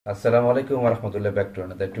Assalamualaikum warahmatullahi, back to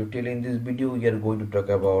another tutorial. In this video we are going to talk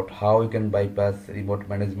about how you can bypass remote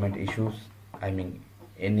management issues. I mean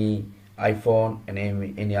any iPhone and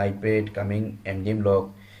any iPad coming MDM lock,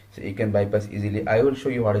 so you can bypass easily. I will show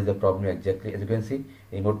you what is the problem exactly. As you can see,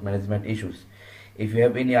 remote management issues. If you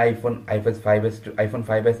have any iPhone 5s to iPhone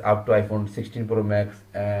 5s up to iPhone 16 Pro Max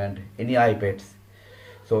and any iPads,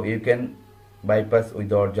 so you can bypass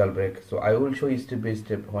without jailbreak. So I will show you step by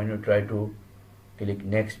step. When you try to click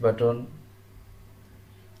next button,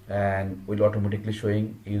 and will automatically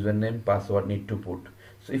showing username password need to put.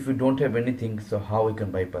 So if you don't have anything, so how we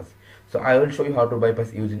can bypass? So I will show you how to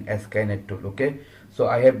bypass using a skynettool. Okay, so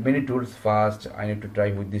I have many tools. First I need to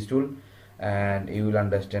try with this tool and you will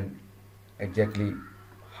understand exactly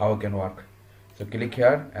how it can work. So click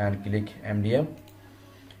here and click MDM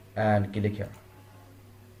and click here.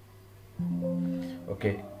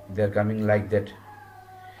 Okay, they are coming like that,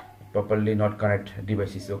 properly not connect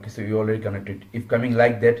devices. Okay, so you already connected. If coming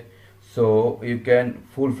like that, so you can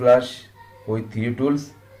full flash with three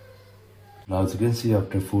tools. Now as you can see,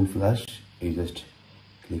 after full flash you just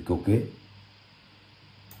click OK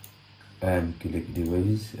and click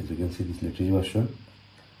devices. As you can see, this latest version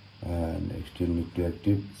and I still need to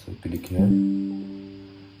active, so click here.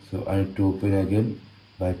 So I need to open again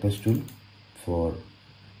bypass tool for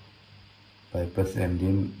bypass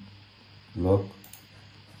MDM lock.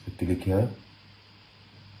 So click here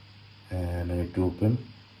and I need to open.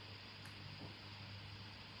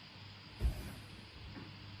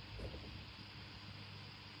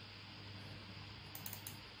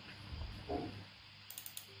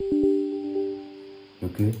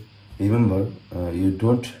 Okay, remember you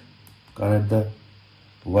don't connect the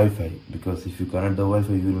Wi-Fi, because if you connect the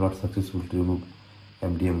Wi-Fi you will not successful to remove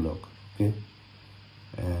MDM lock. Okay,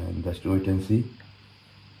 and just wait and see.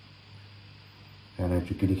 And I have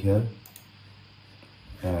to click here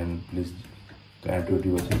and please connect your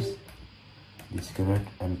devices, disconnect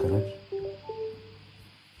and connect.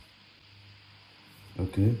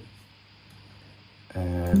 Okay,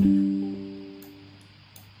 and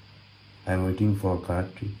I'm waiting for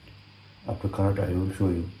connect. After connect I will show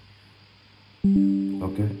you.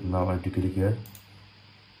 Okay, now I have to click here.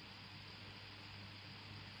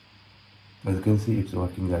 As you can see, it's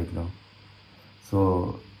working right now.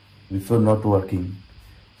 So before not working,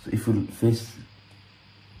 so if you face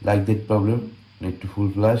like that problem, need to full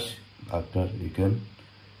flash. After you can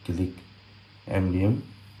click MDM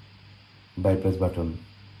bypass button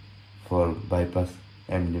for bypass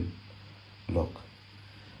MDM lock.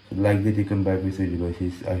 So like that you can bypass your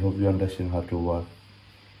devices. I hope you understand how to work.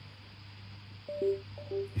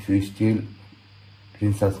 If you still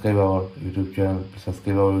didn't subscribe our YouTube channel,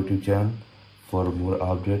 subscribe our YouTube channel for more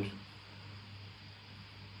updates.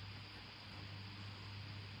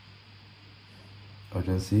 You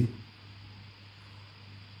can see.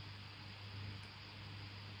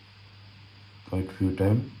 Wait few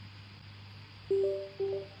time.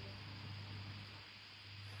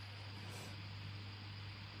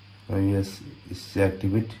 Yes, it's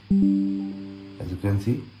activate. As you can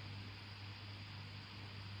see.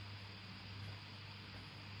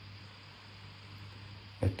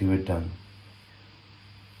 Activate done.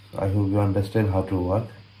 So I hope you understand how to work.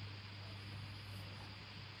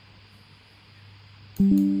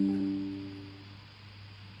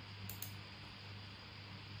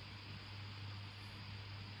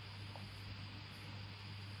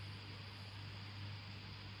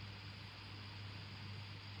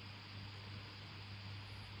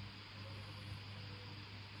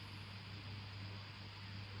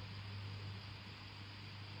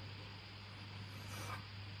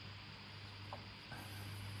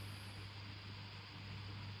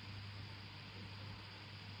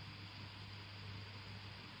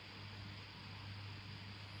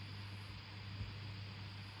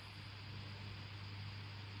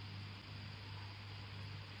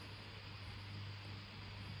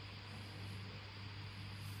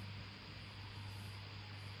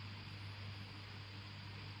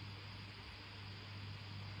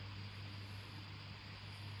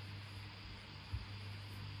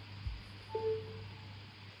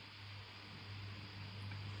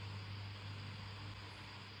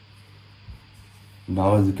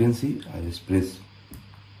 Now as you can see, I just press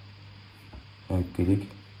and click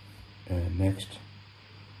next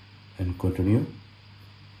and continue.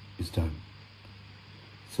 It's done.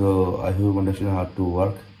 So I hope you understand how to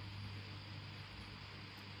work.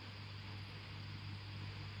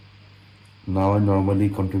 Now I normally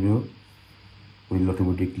continue will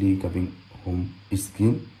automatically coming home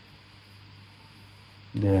screen.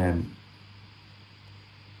 Then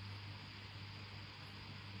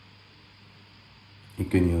you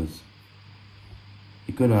can use.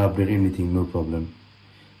 You can update anything, no problem.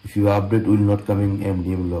 If you update, will not coming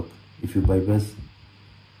MDM lock. If you bypass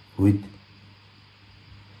with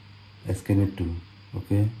skynettool,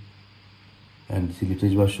 okay, and this is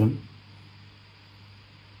latest version.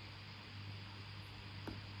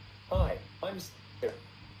 Hi, I'm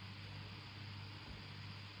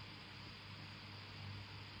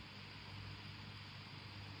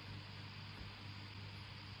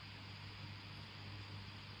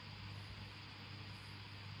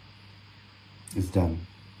It's done.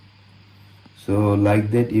 So like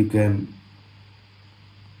that you can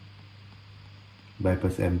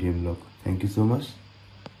bypass MDM lock. Thank you so much.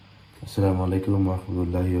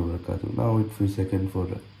 𝐃𝐢𝐬𝐬𝐜𝐿𝐴. Now wait for a second for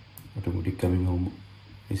the automatic coming home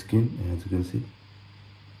screen, and as you can see,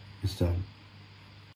 it's done.